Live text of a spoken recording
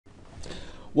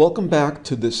Welcome back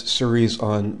to this series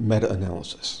on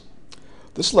meta-analysis.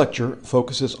 This lecture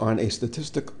focuses on a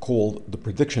statistic called the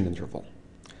prediction interval.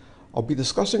 I'll be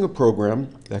discussing a program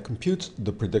that computes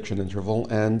the prediction interval,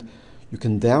 and you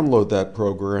can download that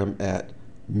program at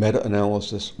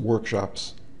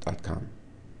metaanalysisworkshops.com.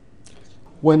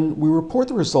 When we report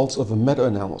the results of a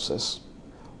meta-analysis,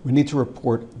 we need to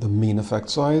report the mean effect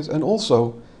size and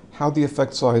also how the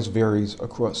effect size varies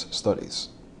across studies.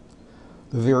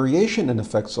 The variation in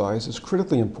effect size is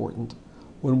critically important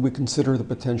when we consider the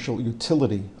potential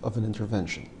utility of an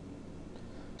intervention.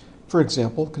 For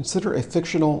example, consider a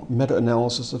fictional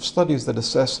meta-analysis of studies that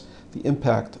assess the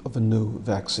impact of a new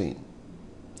vaccine.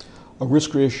 A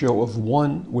risk ratio of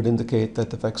 1 would indicate that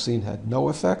the vaccine had no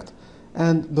effect,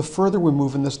 and the further we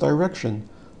move in this direction,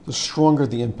 the stronger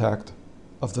the impact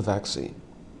of the vaccine.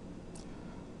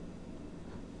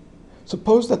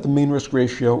 Suppose that the mean risk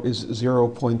ratio is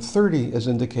 0.30 as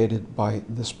indicated by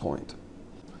this point.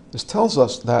 This tells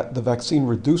us that the vaccine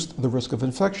reduced the risk of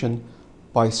infection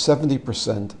by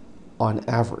 70% on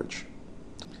average.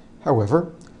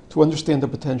 However, to understand the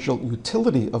potential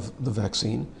utility of the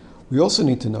vaccine, we also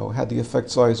need to know how the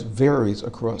effect size varies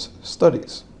across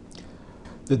studies.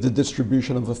 Did the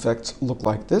distribution of effects look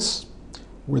like this,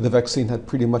 where the vaccine had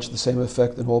pretty much the same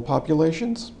effect in all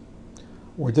populations?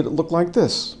 Or did it look like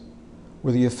this,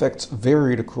 where the effects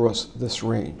varied across this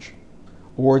range?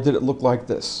 Or did it look like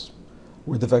this,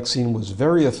 where the vaccine was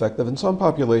very effective in some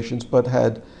populations but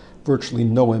had virtually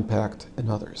no impact in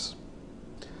others?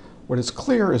 What is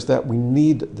clear is that we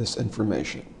need this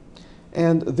information,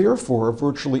 and therefore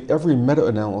virtually every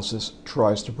meta-analysis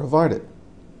tries to provide it.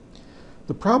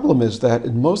 The problem is that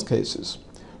in most cases,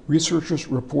 researchers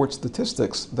report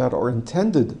statistics that are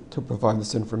intended to provide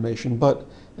this information, but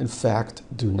in fact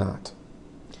do not.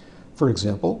 For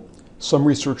example, some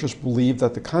researchers believe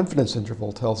that the confidence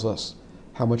interval tells us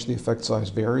how much the effect size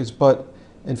varies, but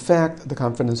in fact, the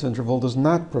confidence interval does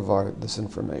not provide this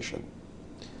information.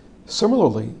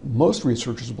 Similarly, most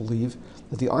researchers believe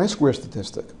that the I-square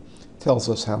statistic tells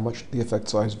us how much the effect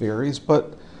size varies,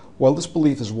 but while this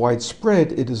belief is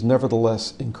widespread, it is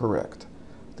nevertheless incorrect.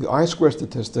 The I-square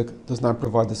statistic does not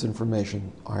provide this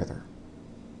information either.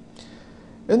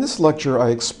 In this lecture, I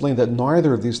explained that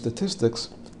neither of these statistics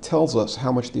tells us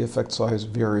how much the effect size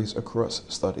varies across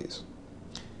studies.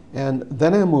 And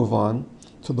then I move on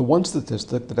to the one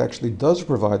statistic that actually does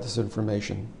provide this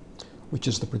information, which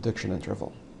is the prediction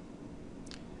interval.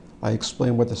 I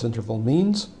explain what this interval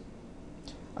means.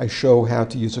 I show how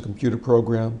to use a computer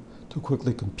program to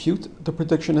quickly compute the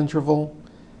prediction interval,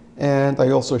 and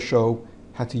I also show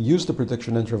how to use the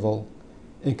prediction interval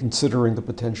in considering the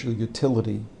potential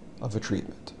utility of a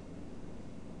treatment.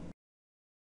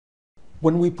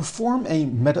 When we perform a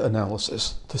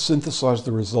meta-analysis to synthesize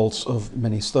the results of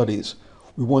many studies,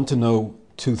 we want to know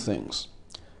two things.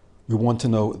 We want to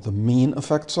know the mean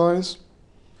effect size,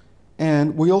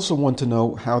 and we also want to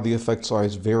know how the effect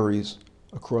size varies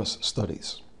across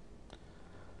studies.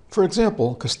 For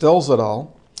example, Castells et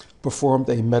al. Performed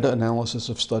a meta-analysis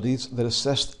of studies that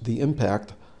assessed the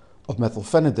impact of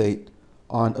methylphenidate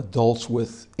on adults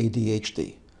with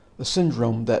ADHD, a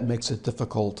syndrome that makes it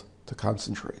difficult to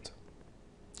concentrate.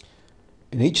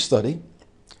 In each study,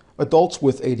 adults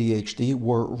with ADHD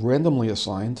were randomly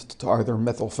assigned to either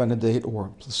methylphenidate or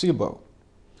placebo.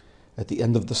 At the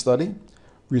end of the study,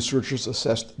 researchers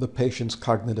assessed the patient's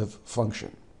cognitive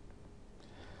function.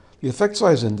 The effect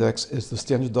size index is the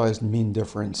standardized mean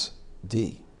difference,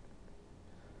 D.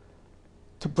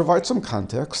 To provide some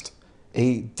context,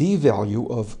 a D value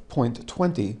of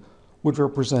 0.20 would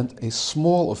represent a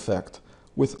small effect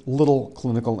with little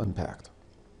clinical impact.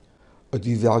 A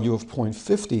D value of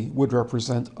 0.50 would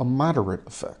represent a moderate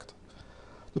effect.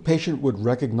 The patient would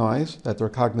recognize that their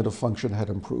cognitive function had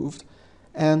improved,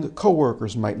 and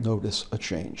coworkers might notice a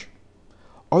change.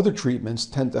 Other treatments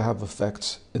tend to have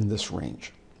effects in this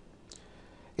range.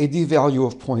 A D value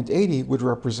of 0.80 would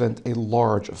represent a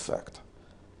large effect.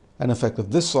 An effect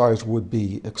of this size would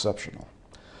be exceptional.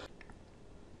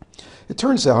 It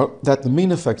turns out that the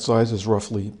mean effect size is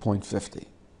roughly 0.50.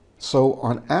 So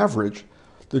on average,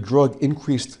 the drug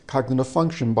increased cognitive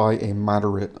function by a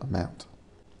moderate amount.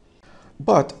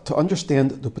 But to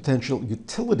understand the potential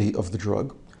utility of the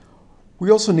drug,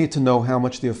 we also need to know how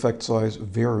much the effect size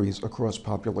varies across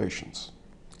populations.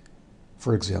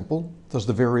 For example, does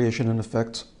the variation in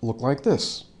effects look like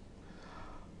this?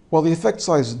 While the effect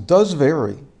size does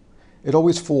vary, it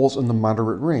always falls in the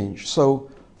moderate range. So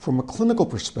from a clinical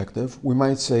perspective, we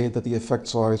might say that the effect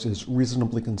size is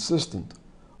reasonably consistent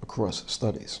across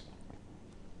studies.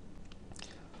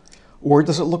 Or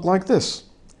does it look like this?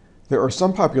 There are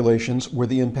some populations where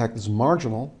the impact is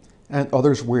marginal and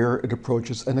others where it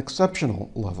approaches an exceptional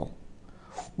level.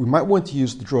 We might want to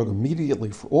use the drug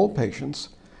immediately for all patients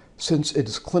since it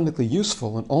is clinically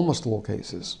useful in almost all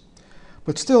cases.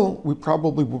 But still, we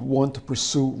probably would want to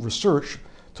pursue research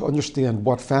to understand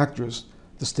what factors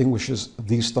distinguishes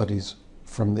these studies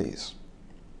from these.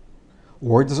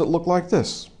 Or does it look like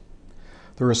this?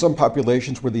 There are some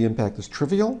populations where the impact is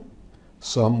trivial,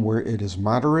 some where it is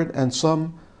moderate, and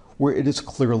some where it is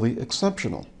clearly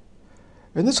exceptional.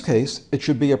 In this case, it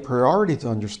should be a priority to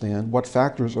understand what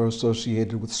factors are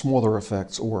associated with smaller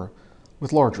effects or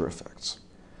with larger effects.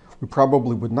 We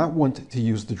probably would not want to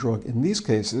use the drug in these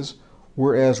cases,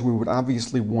 whereas we would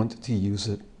obviously want to use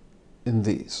it in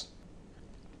these.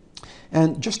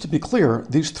 And just to be clear,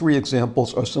 these three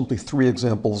examples are simply three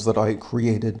examples that I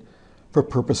created for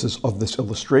purposes of this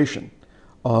illustration.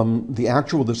 The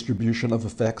actual distribution of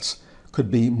effects could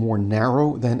be more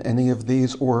narrow than any of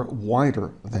these or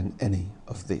wider than any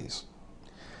of these.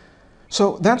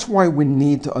 So that's why we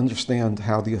need to understand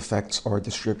how the effects are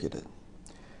distributed.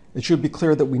 It should be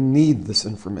clear that we need this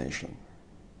information.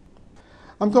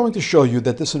 I'm going to show you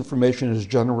that this information is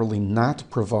generally not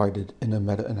provided in a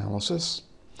meta-analysis,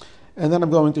 and then I'm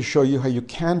going to show you how you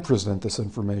can present this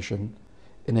information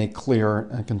in a clear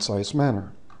and concise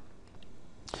manner.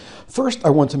 First, I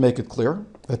want to make it clear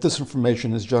that this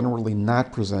information is generally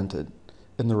not presented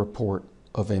in the report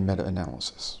of a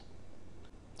meta-analysis.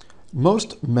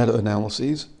 Most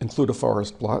meta-analyses include a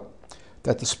forest plot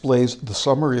that displays the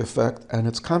summary effect and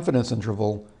its confidence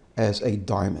interval as a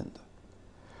diamond.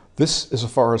 This is a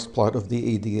forest plot of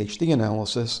the ADHD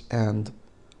analysis, and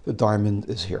the diamond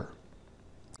is here.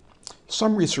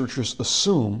 Some researchers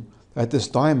assume that this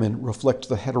diamond reflects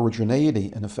the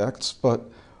heterogeneity in effects,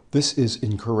 but this is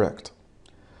incorrect.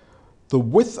 The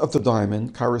width of the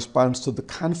diamond corresponds to the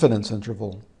confidence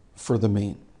interval for the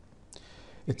mean.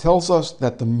 It tells us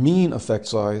that the mean effect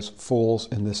size falls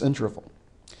in this interval.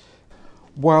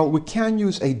 While we can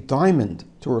use a diamond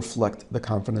to reflect the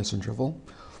confidence interval,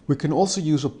 we can also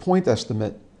use a point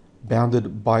estimate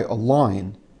bounded by a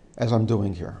line, as I'm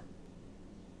doing here.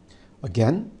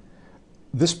 Again,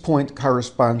 this point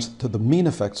corresponds to the mean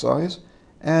effect size,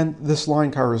 and this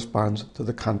line corresponds to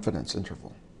the confidence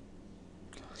interval.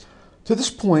 To this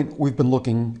point, we've been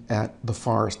looking at the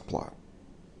forest plot.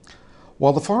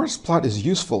 While the forest plot is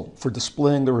useful for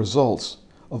displaying the results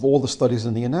of all the studies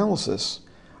in the analysis,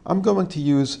 I'm going to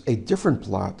use a different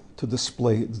plot to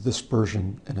display the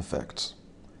dispersion in effects.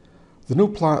 The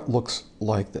new plot looks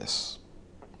like this.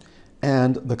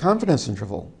 And the confidence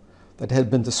interval that had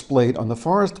been displayed on the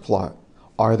forest plot,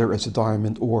 either as a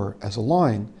diamond or as a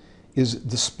line, is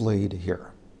displayed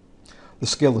here. The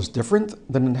scale is different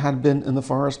than it had been in the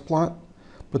forest plot,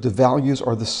 but the values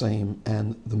are the same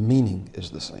and the meaning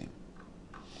is the same.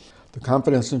 The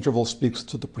confidence interval speaks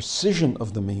to the precision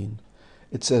of the mean.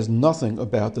 It says nothing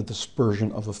about the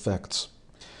dispersion of effects.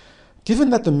 Given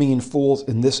that the mean falls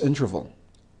in this interval,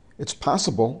 it's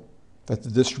possible that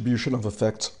the distribution of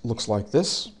effects looks like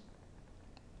this,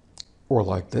 or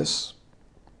like this,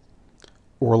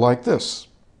 or like this,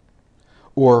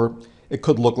 or it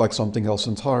could look like something else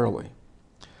entirely.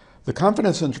 The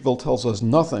confidence interval tells us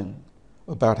nothing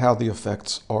about how the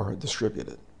effects are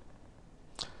distributed.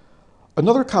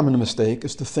 Another common mistake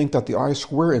is to think that the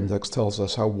I-square index tells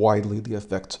us how widely the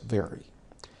effects vary.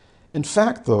 In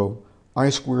fact, though,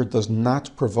 I-squared does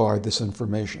not provide this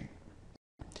information.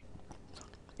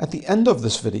 At the end of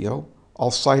this video,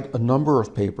 I'll cite a number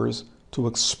of papers to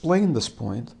explain this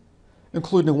point,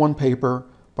 including one paper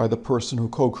by the person who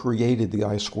co-created the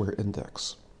I-square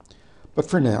index. But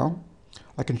for now,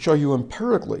 I can show you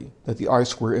empirically that the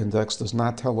I-square index does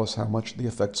not tell us how much the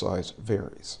effect size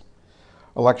varies.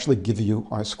 I'll actually give you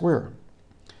I-square.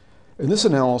 In this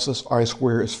analysis,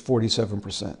 I-square is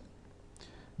 47%.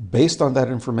 Based on that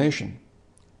information,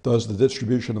 does the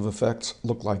distribution of effects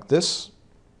look like this,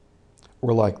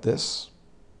 or like this,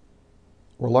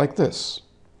 or like this,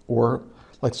 or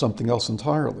like something else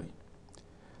entirely?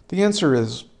 The answer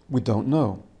is we don't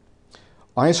know.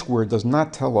 I-squared does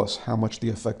not tell us how much the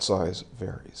effect size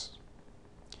varies.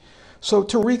 So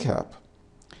to recap,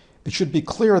 it should be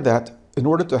clear that in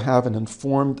order to have an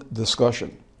informed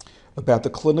discussion about the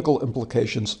clinical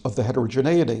implications of the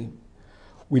heterogeneity,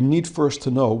 we need first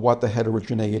to know what the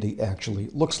heterogeneity actually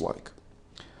looks like.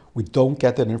 We don't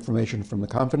get that information from the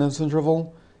confidence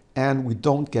interval, and we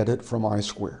don't get it from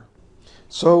I-square.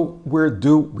 So where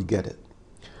do we get it?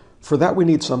 For that, we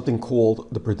need something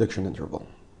called the prediction interval.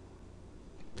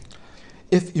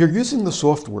 If you're using the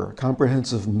software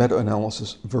Comprehensive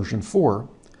Meta-Analysis version 4,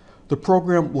 the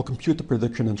program will compute the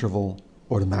prediction interval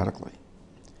automatically.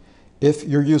 If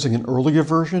you're using an earlier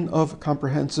version of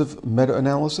comprehensive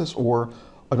meta-analysis or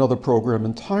another program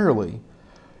entirely,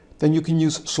 then you can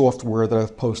use software that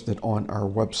I've posted on our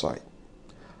website.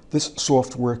 This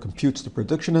software computes the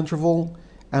prediction interval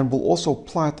and will also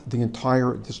plot the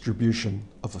entire distribution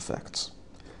of effects.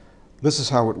 This is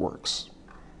how it works.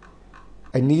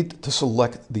 I need to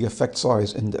select the effect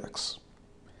size index,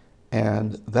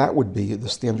 and that would be the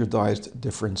standardized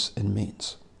difference in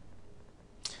means.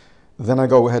 Then I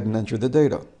go ahead and enter the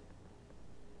data.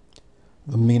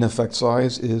 The mean effect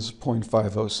size is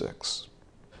 0.506.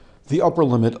 The upper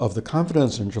limit of the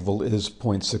confidence interval is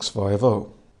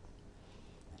 0.650.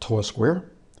 Tau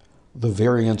square, the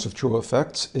variance of true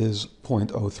effects, is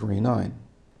 0.039.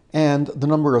 And the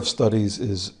number of studies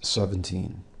is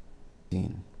 17.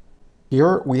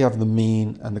 Here we have the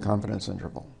mean and the confidence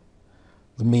interval.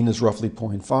 The mean is roughly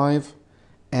 0.5,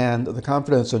 and the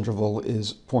confidence interval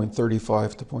is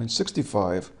 0.35 to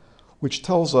 0.65, which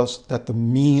tells us that the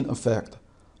mean effect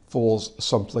falls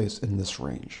someplace in this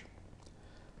range.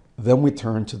 Then we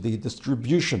turn to the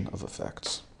distribution of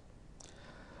effects.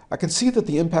 I can see that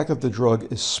the impact of the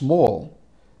drug is small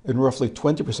in roughly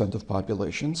 20% of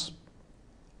populations,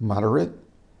 moderate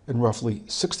in roughly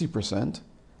 60%,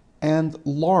 and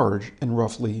large in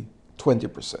roughly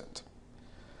 20%.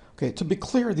 Okay, to be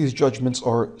clear, these judgments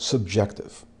are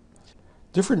subjective.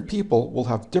 Different people will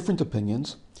have different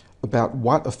opinions about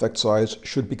what effect size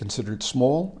should be considered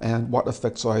small and what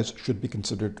effect size should be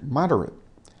considered moderate.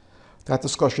 That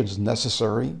discussion is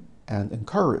necessary and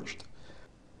encouraged.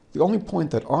 The only point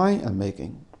that I am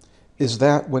making is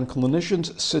that when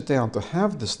clinicians sit down to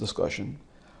have this discussion,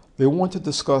 they want to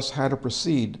discuss how to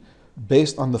proceed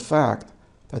based on the fact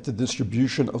that the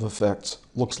distribution of effects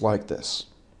looks like this.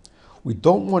 We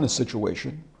don't want a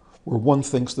situation where one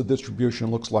thinks the distribution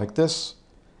looks like this,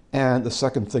 and the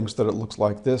second thinks that it looks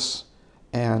like this,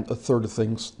 and a third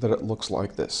thinks that it looks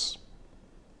like this.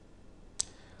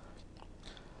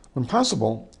 When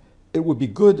possible, it would be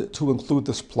good to include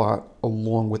this plot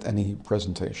along with any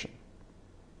presentation.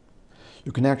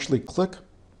 You can actually click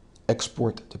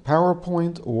Export to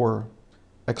PowerPoint or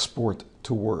Export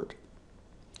to Word.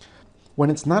 When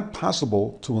it's not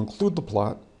possible to include the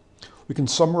plot, we can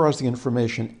summarize the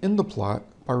information in the plot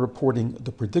by reporting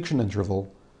the prediction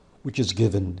interval, which is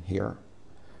given here.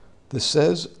 This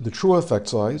says the true effect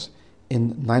size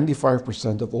in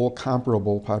 95% of all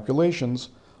comparable populations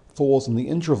falls in the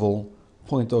interval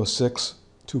 0.06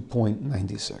 to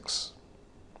 0.96.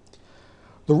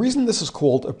 The reason this is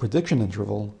called a prediction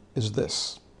interval is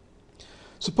this.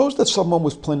 Suppose that someone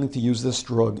was planning to use this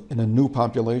drug in a new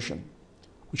population,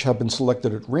 which had been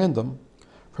selected at random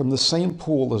from the same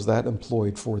pool as that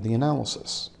employed for the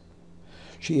analysis.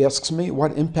 She asks me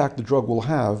what impact the drug will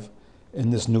have in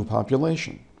this new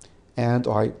population, and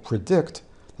I predict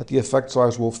that the effect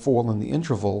size will fall in the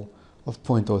interval of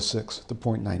 0.06 to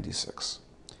 0.96.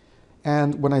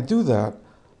 And when I do that,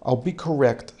 I'll be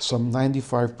correct some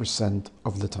 95%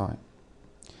 of the time.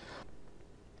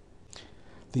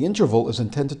 The interval is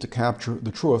intended to capture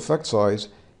the true effect size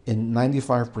in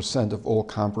 95% of all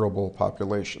comparable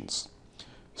populations.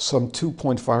 Some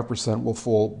 2.5% will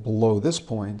fall below this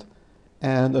point,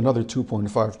 and another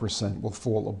 2.5% will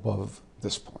fall above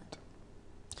this point.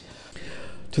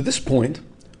 To this point,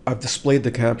 I've displayed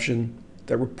the caption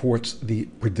that reports the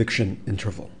prediction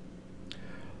interval.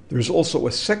 There's also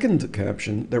a second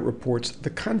caption that reports the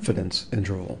confidence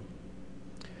interval.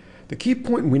 The key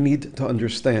point we need to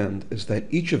understand is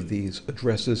that each of these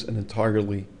addresses an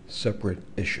entirely separate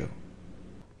issue.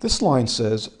 This line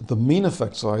says the mean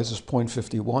effect size is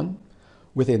 0.51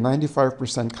 with a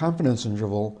 95% confidence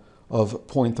interval of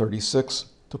 0.36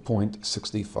 to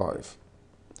 0.65.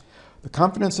 The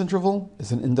confidence interval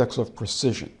is an index of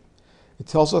precision. It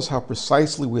tells us how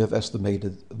precisely we have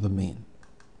estimated the mean.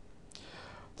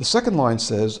 The second line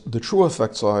says the true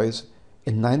effect size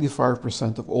in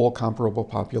 95% of all comparable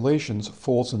populations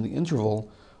falls in the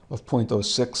interval of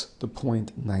 0.06 to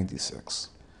 0.96.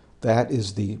 That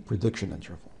is the prediction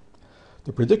interval.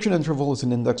 The prediction interval is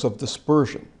an index of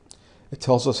dispersion. It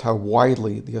tells us how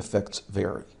widely the effects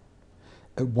vary.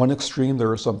 At one extreme,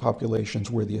 there are some populations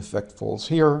where the effect falls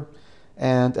here,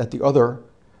 and at the other,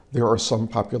 there are some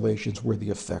populations where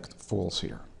the effect falls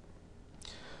here.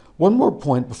 One more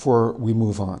point before we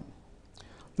move on.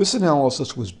 This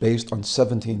analysis was based on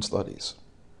 17 studies.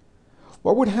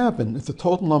 What would happen if the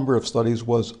total number of studies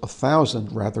was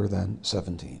 1,000 rather than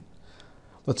 17?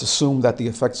 Let's assume that the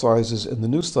effect sizes in the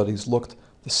new studies looked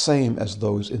the same as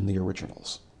those in the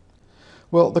originals.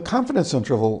 Well, the confidence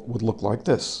interval would look like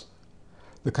this.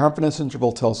 The confidence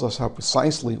interval tells us how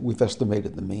precisely we've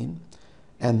estimated the mean,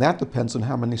 and that depends on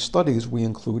how many studies we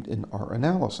include in our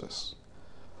analysis.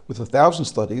 With 1,000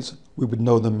 studies, we would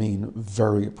know the mean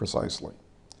very precisely.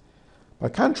 By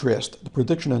contrast, the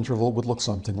prediction interval would look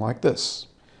something like this.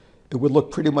 It would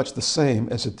look pretty much the same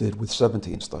as it did with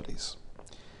 17 studies.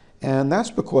 And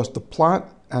that's because the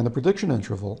plot and the prediction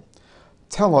interval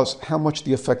tell us how much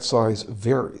the effect size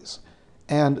varies,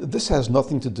 and this has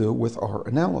nothing to do with our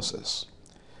analysis.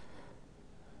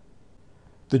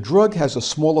 The drug has a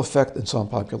small effect in some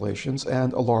populations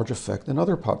and a large effect in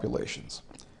other populations.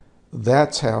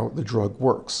 That's how the drug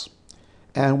works,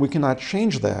 and we cannot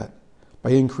change that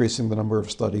by increasing the number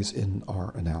of studies in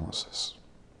our analysis.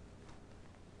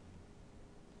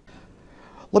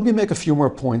 Let me make a few more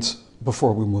points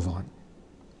before we move on.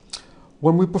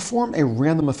 When we perform a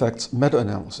random effects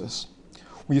meta-analysis,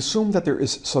 we assume that there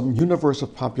is some universe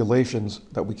of populations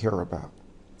that we care about.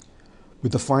 We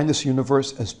define this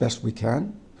universe as best we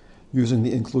can, using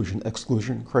the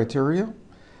inclusion-exclusion criteria,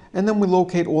 and then we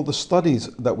locate all the studies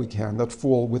that we can that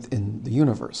fall within the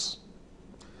universe.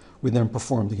 We then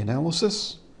perform the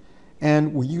analysis,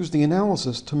 and we use the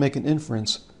analysis to make an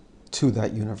inference to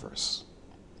that universe.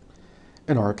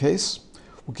 In our case,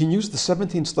 we can use the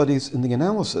 17 studies in the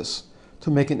analysis to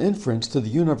make an inference to the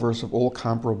universe of all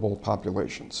comparable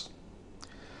populations.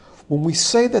 When we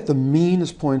say that the mean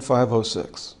is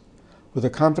 0.506, with a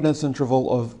confidence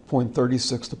interval of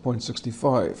 0.36 to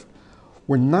 0.65,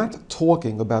 we're not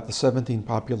talking about the 17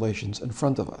 populations in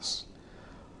front of us.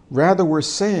 Rather, we're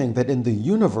saying that in the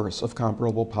universe of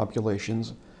comparable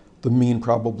populations, the mean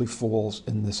probably falls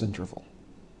in this interval.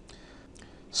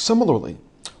 Similarly,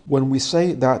 when we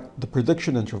say that the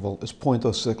prediction interval is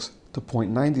 0.06 to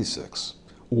 0.96,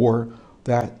 or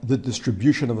that the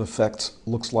distribution of effects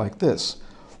looks like this,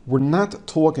 we're not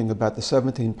talking about the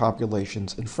 17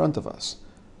 populations in front of us.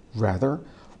 Rather,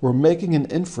 we're making an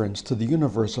inference to the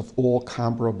universe of all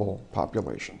comparable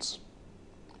populations.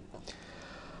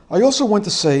 I also want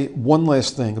to say one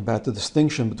last thing about the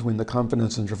distinction between the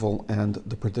confidence interval and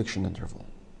the prediction interval.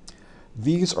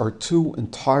 These are two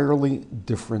entirely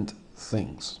different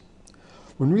things.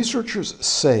 When researchers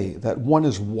say that one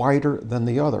is wider than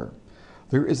the other,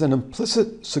 there is an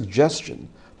implicit suggestion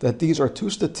that these are two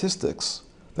statistics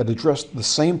that address the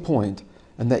same point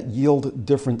and that yield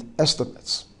different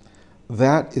estimates.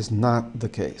 That is not the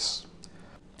case.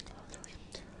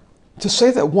 To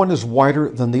say that one is wider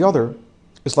than the other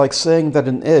is like saying that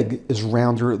an egg is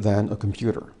rounder than a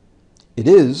computer. It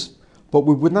is, but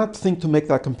we would not think to make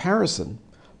that comparison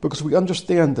because we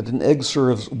understand that an egg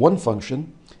serves one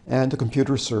function and a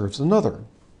computer serves another.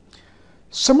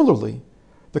 Similarly,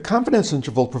 the confidence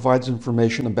interval provides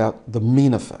information about the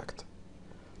mean effect.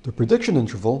 The prediction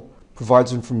interval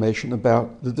provides information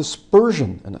about the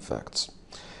dispersion in effects.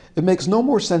 It makes no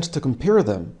more sense to compare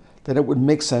them than it would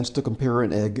make sense to compare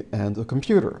an egg and a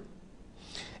computer.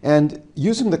 And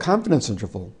using the confidence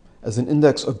interval as an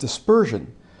index of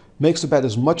dispersion makes about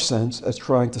as much sense as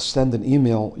trying to send an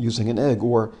email using an egg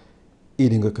or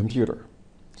eating a computer.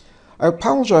 I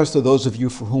apologize to those of you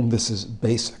for whom this is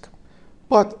basic,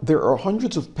 but there are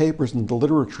hundreds of papers in the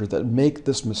literature that make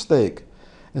this mistake,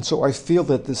 and so I feel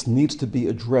that this needs to be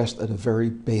addressed at a very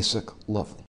basic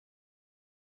level.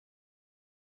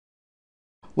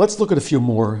 Let's look at a few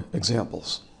more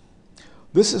examples.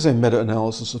 This is a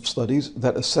meta-analysis of studies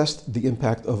that assessed the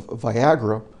impact of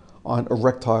Viagra on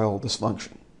erectile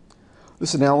dysfunction.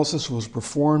 This analysis was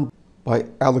performed by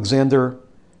Alexander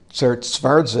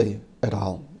Tsertsvardze et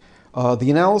al. The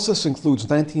analysis includes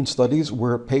 19 studies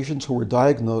where patients who were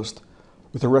diagnosed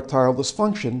with erectile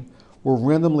dysfunction were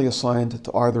randomly assigned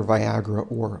to either Viagra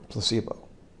or placebo.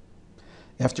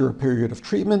 After a period of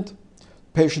treatment,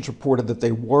 patients reported that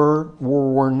they were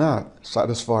or were not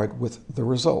satisfied with the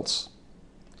results.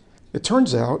 It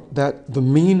turns out that the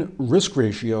mean risk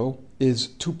ratio is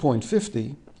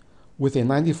 2.50 with a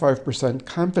 95%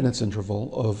 confidence interval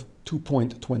of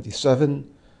 2.27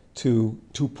 to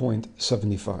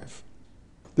 2.75.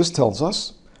 This tells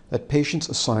us that patients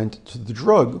assigned to the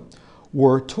drug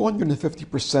were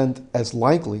 250% as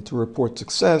likely to report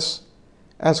success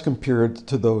as compared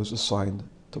to those assigned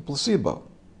to placebo.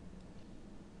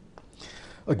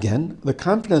 Again, the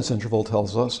confidence interval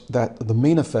tells us that the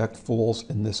mean effect falls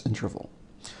in this interval.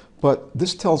 But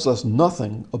this tells us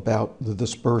nothing about the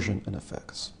dispersion in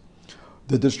effects.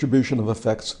 The distribution of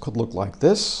effects could look like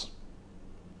this,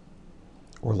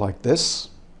 or like this,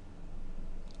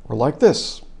 or like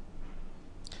this.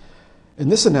 In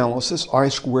this analysis,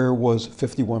 I-square was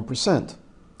 51%.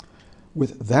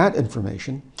 With that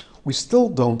information, we still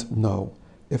don't know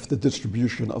if the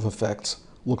distribution of effects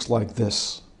looks like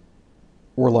this,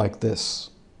 or like this,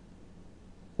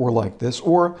 or like this,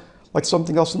 or like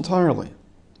something else entirely.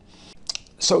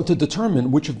 So to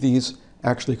determine which of these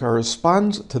actually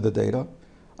corresponds to the data,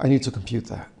 I need to compute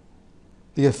that.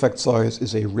 The effect size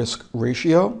is a risk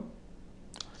ratio.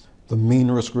 The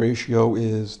mean risk ratio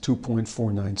is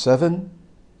 2.497.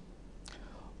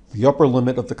 The upper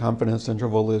limit of the confidence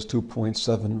interval is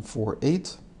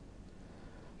 2.748.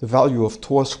 The value of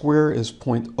tau square is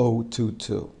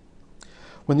 0.022.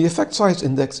 When the effect size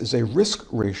index is a risk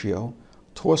ratio,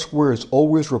 tau square is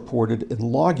always reported in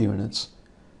log units,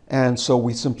 and so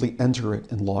we simply enter it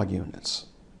in log units.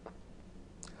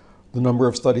 The number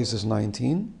of studies is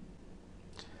 19.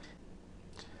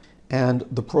 And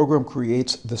the program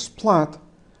creates this plot,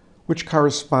 which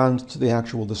corresponds to the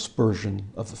actual dispersion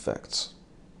of effects.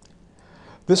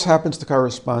 This happens to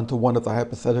correspond to one of the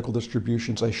hypothetical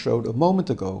distributions I showed a moment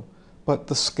ago, but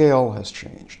the scale has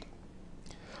changed.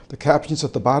 The captions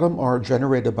at the bottom are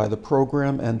generated by the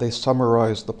program, and they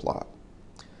summarize the plot.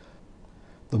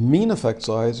 The mean effect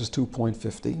size is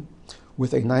 2.50,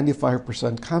 with a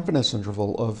 95% confidence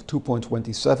interval of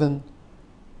 2.27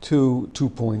 to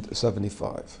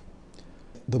 2.75.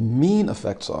 The mean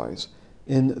effect size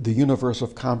in the universe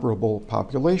of comparable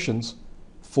populations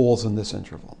falls in this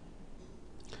interval.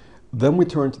 Then we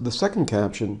turn to the second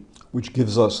caption, which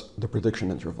gives us the prediction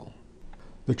interval.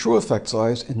 The true effect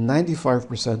size in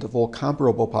 95% of all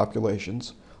comparable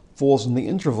populations falls in the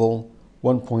interval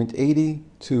 1.80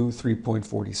 to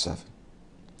 3.47.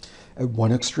 At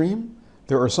one extreme,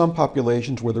 there are some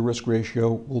populations where the risk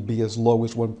ratio will be as low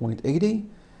as 1.80,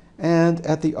 and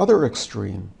at the other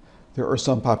extreme, there are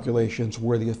some populations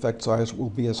where the effect size will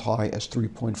be as high as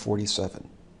 3.47.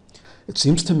 It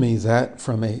seems to me that,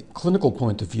 from a clinical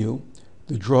point of view,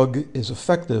 the drug is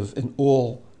effective in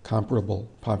all comparable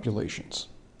populations.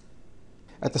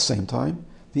 At the same time,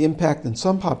 the impact in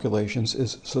some populations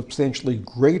is substantially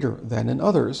greater than in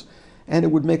others, and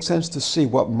it would make sense to see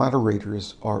what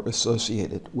moderators are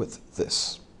associated with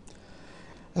this.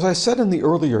 As I said in the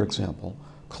earlier example,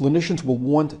 clinicians will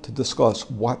want to discuss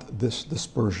what this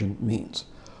dispersion means,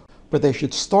 but they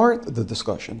should start the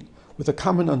discussion with a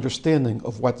common understanding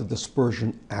of what the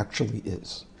dispersion actually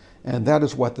is, and that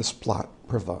is what this plot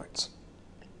provides.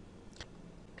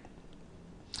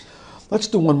 Let's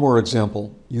do one more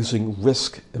example using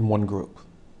risk in one group.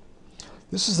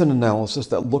 This is an analysis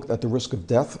that looked at the risk of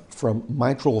death from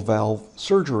mitral valve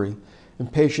surgery in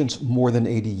patients more than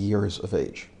 80 years of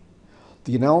age.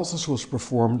 The analysis was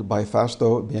performed by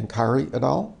Fausto Biancari et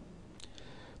al.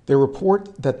 They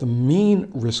report that the mean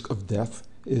risk of death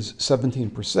is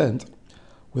 17%,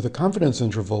 with a confidence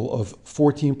interval of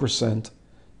 14%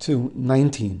 to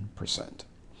 19%.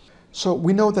 So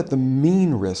we know that the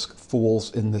mean risk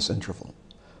falls in this interval.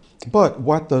 But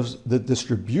what does the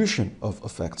distribution of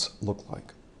effects look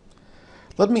like?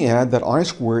 Let me add that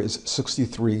I-square is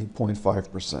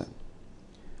 63.5%.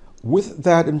 With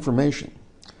that information,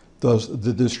 does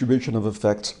the distribution of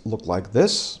effects look like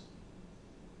this?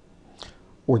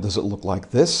 Or does it look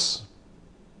like this?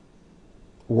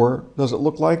 Or does it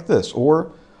look like this?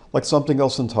 Or like something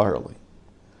else entirely?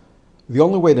 The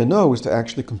only way to know is to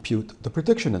actually compute the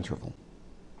prediction interval.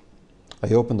 I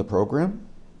open the program.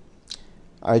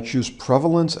 I choose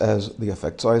prevalence as the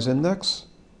effect size index.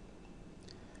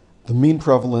 The mean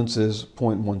prevalence is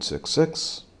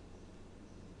 0.166.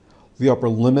 The upper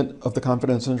limit of the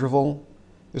confidence interval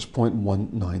is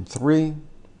 0.193.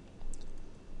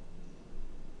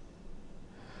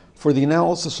 For the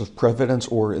analysis of prevalence,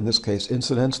 or in this case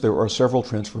incidence, there are several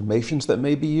transformations that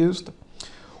may be used.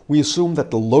 We assume that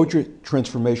the logit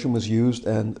transformation was used,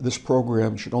 and this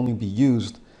program should only be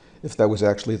used if that was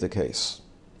actually the case.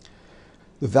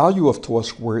 The value of tau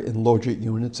square in logit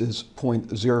units is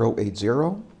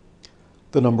 0.080.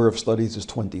 The number of studies is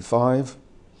 25,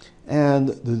 and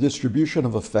the distribution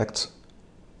of effects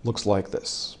looks like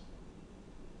this.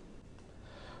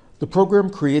 The program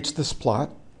creates this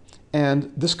plot,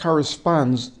 and this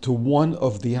corresponds to one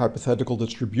of the hypothetical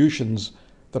distributions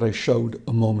that I showed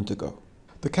a moment ago.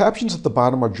 The captions at the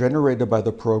bottom are generated by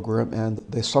the program, and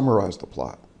they summarize the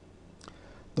plot.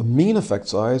 The mean effect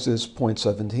size is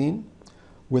 0.17,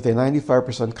 with a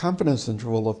 95% confidence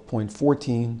interval of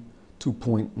 0.14 to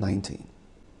 0.19.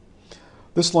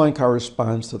 This line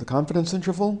corresponds to the confidence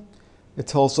interval. It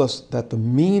tells us that the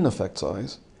mean effect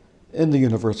size in the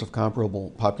universe of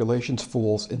comparable populations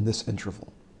falls in this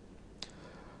interval.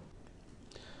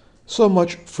 So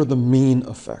much for the mean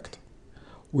effect.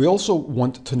 We also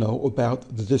want to know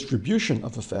about the distribution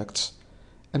of effects,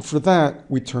 and for that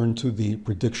we turn to the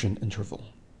prediction interval.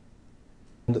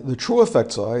 And the true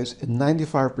effect size in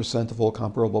 95% of all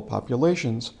comparable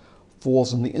populations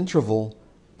falls in the interval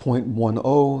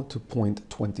 0.10 to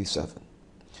 0.27.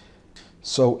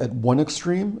 So at one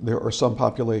extreme, there are some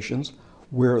populations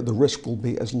where the risk will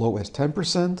be as low as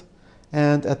 10%,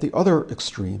 and at the other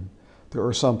extreme, there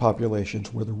are some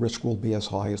populations where the risk will be as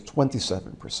high as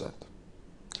 27%.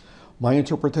 My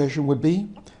interpretation would be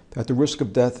that the risk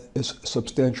of death is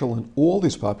substantial in all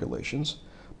these populations,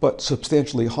 but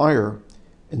substantially higher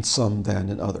in some than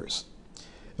in others.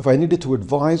 If I needed to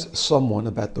advise someone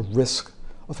about the risk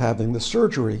of having the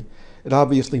surgery, it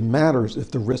obviously matters if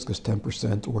the risk is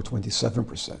 10% or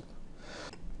 27%.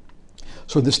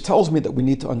 So this tells me that we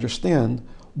need to understand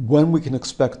when we can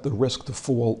expect the risk to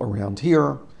fall around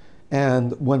here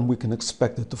and when we can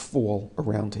expect it to fall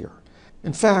around here.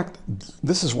 In fact,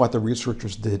 this is what the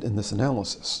researchers did in this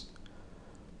analysis.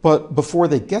 But before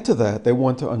they get to that, they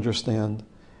want to understand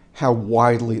how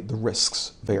widely the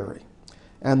risks vary.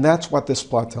 And that's what this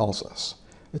plot tells us.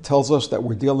 It tells us that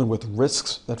we're dealing with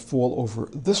risks that fall over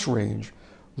this range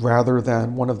rather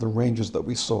than one of the ranges that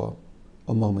we saw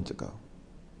a moment ago.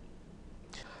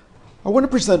 I want to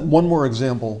present one more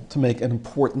example to make an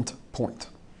important point.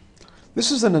 This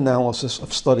is an analysis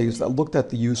of studies that looked at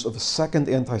the use of a second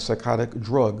antipsychotic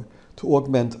drug to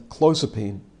augment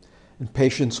clozapine in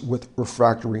patients with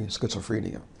refractory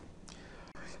schizophrenia.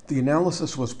 The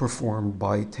analysis was performed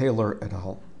by Taylor et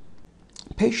al.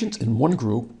 Patients in one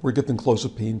group were given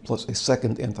clozapine plus a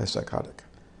second antipsychotic.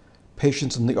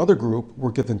 Patients in the other group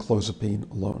were given clozapine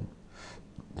alone.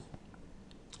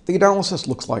 The analysis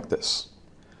looks like this.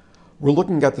 We're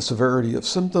looking at the severity of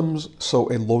symptoms,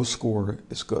 so a low score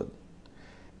is good.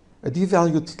 A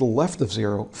d-value to the left of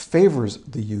 0 favors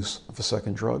the use of a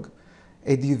second drug.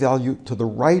 A d-value to the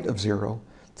right of 0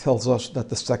 tells us that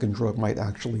the second drug might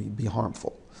actually be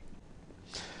harmful.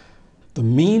 The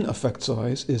mean effect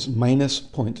size is minus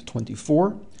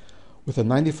 0.24, with a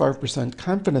 95%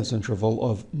 confidence interval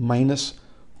of minus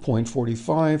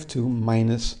 0.45 to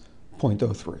minus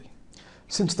 0.03.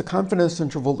 Since the confidence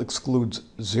interval excludes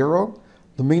 0,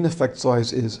 the mean effect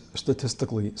size is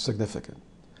statistically significant.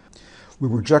 We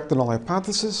reject the null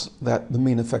hypothesis that the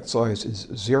mean effect size is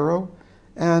 0,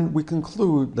 and we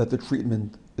conclude that the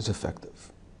treatment is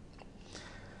effective.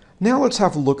 Now let's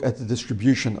have a look at the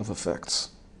distribution of effects.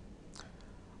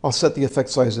 I'll set the effect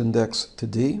size index to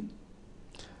D.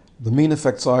 The mean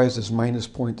effect size is minus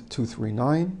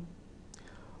 0.239.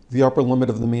 The upper limit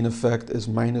of the mean effect is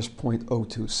minus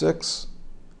 0.026.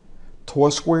 Tau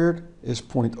squared is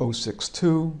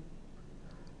 0.062.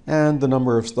 And the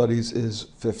number of studies is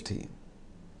 15.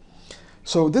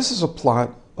 So this is a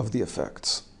plot of the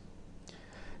effects.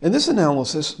 In this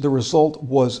analysis, the result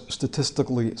was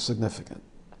statistically significant.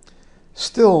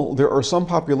 Still, there are some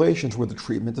populations where the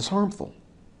treatment is harmful.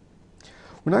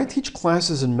 When I teach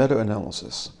classes in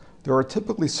meta-analysis, there are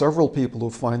typically several people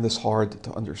who find this hard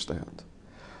to understand.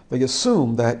 They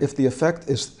assume that if the effect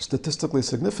is statistically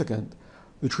significant,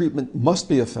 the treatment must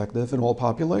be effective in all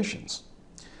populations.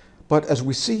 But as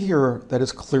we see here, that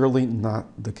is clearly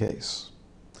not the case.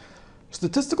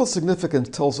 Statistical significance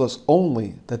tells us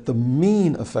only that the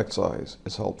mean effect size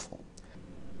is helpful.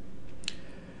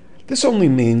 This only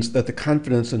means that the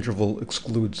confidence interval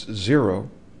excludes 0,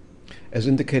 as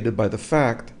indicated by the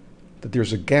fact that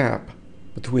there's a gap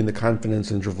between the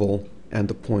confidence interval and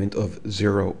the point of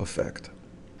 0 effect.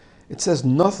 It says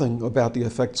nothing about the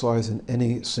effect size in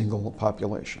any single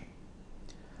population.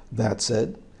 That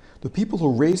said, the people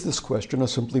who raise this question are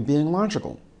simply being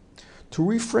logical. To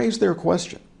rephrase their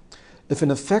question, if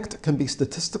an effect can be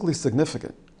statistically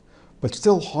significant, but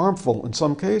still harmful in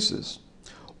some cases,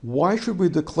 why should we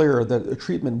declare that a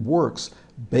treatment works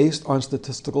based on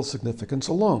statistical significance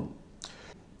alone?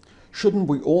 Shouldn't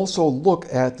we also look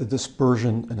at the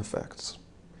dispersion in effects?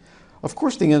 Of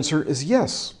course, the answer is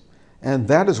yes, and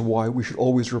that is why we should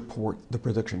always report the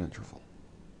prediction interval.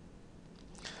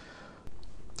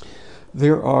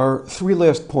 There are 3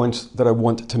 last points that I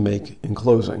want to make in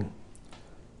closing.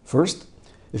 First,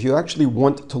 if you actually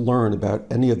want to learn about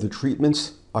any of the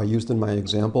treatments I used in my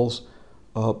examples,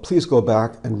 please go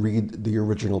back and read the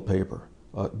original paper.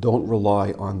 Don't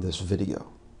rely on this video.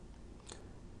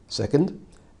 Second,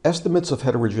 estimates of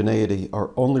heterogeneity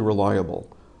are only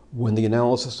reliable when the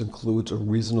analysis includes a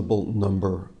reasonable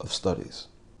number of studies.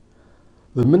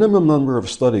 The minimum number of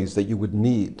studies that you would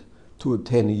need to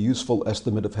obtain a useful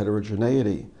estimate of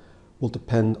heterogeneity will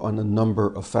depend on a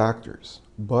number of factors,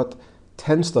 but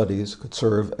 10 studies could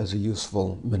serve as a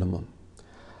useful minimum.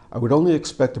 I would only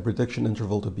expect the prediction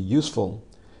interval to be useful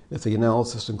if the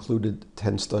analysis included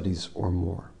 10 studies or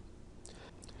more.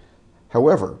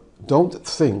 However, don't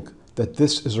think that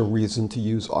this is a reason to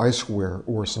use I-square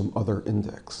or some other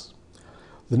index.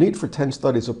 The need for 10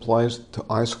 studies applies to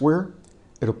I-square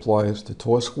it applies to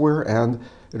tau-square, and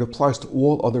it applies to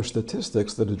all other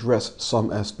statistics that address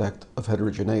some aspect of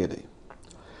heterogeneity.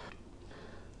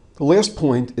 The last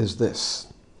point is this.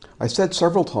 I said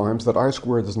several times that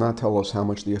I-squared does not tell us how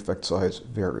much the effect size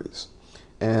varies.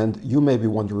 And you may be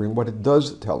wondering what it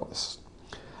does tell us.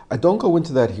 I don't go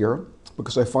into that here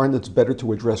because I find it's better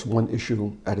to address one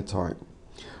issue at a time.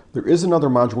 There is another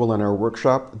module in our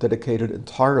workshop dedicated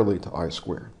entirely to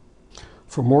I-squared.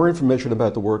 For more information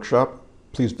about the workshop,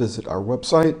 please visit our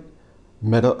website,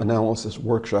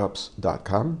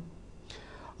 metaanalysisworkshops.com.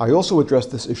 I also address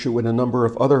this issue in a number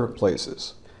of other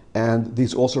places, and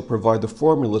these also provide the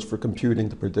formulas for computing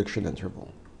the prediction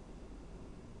interval.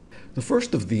 The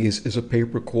first of these is a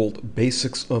paper called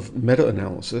Basics of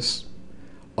Meta-Analysis.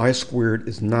 I-squared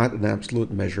is not an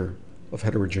absolute measure of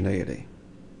heterogeneity.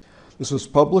 This was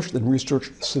published in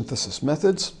Research Synthesis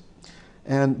Methods,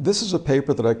 and this is a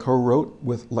paper that I co-wrote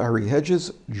with Larry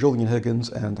Hedges, Julian Higgins,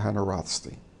 and Hannah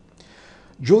Rothstein.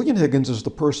 Julian Higgins is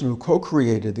the person who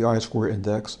co-created the I-squared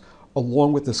index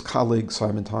along with his colleague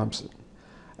Simon Thompson.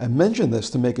 I mention this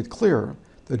to make it clear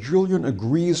that Julian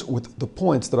agrees with the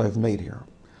points that I've made here.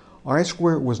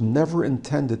 I-squared was never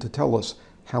intended to tell us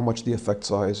how much the effect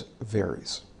size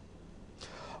varies.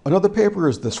 Another paper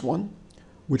is this one,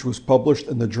 which was published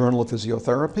in the Journal of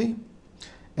Physiotherapy,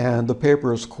 and the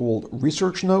paper is called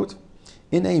Research Note.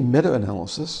 In a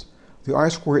meta-analysis, the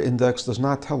I-squared index does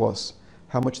not tell us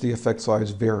how much the effect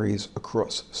size varies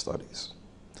across studies.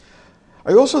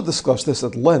 I also discuss this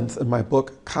at length in my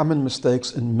book, Common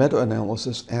Mistakes in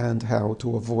Meta-Analysis and How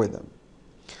to Avoid Them.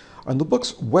 On the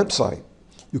book's website,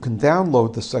 you can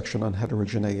download the section on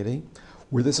heterogeneity,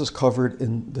 where this is covered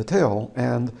in detail,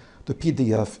 and the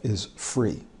PDF is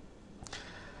free.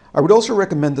 I would also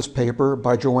recommend this paper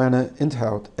by Joanna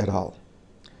Inthout et al.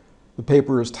 The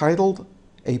paper is titled,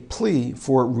 A Plea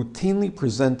for Routinely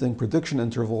Presenting Prediction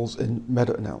Intervals in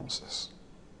Meta-Analysis.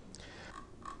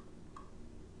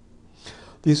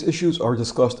 These issues are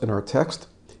discussed in our text,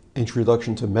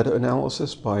 Introduction to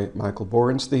Meta-Analysis by Michael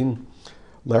Borenstein,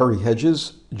 Larry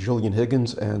Hedges, Julian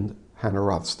Higgins, and Hannah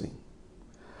Rothstein.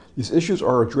 These issues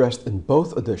are addressed in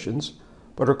both editions,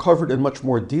 but are covered in much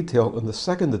more detail in the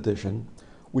second edition,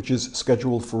 which is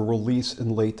scheduled for release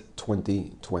in late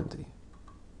 2020.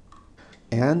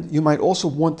 And you might also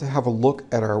want to have a look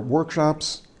at our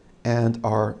workshops and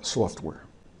our software.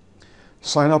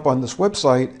 Sign up on this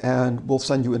website and we'll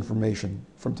send you information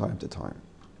from time to time.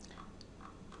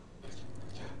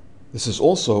 This is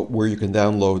also where you can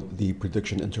download the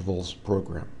Prediction Intervals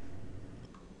program.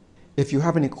 If you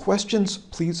have any questions,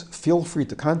 please feel free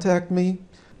to contact me.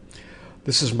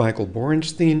 This is Michael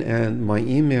Borenstein, and my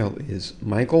email is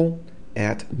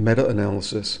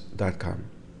michael@metaanalysis.com.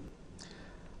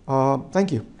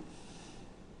 Thank you.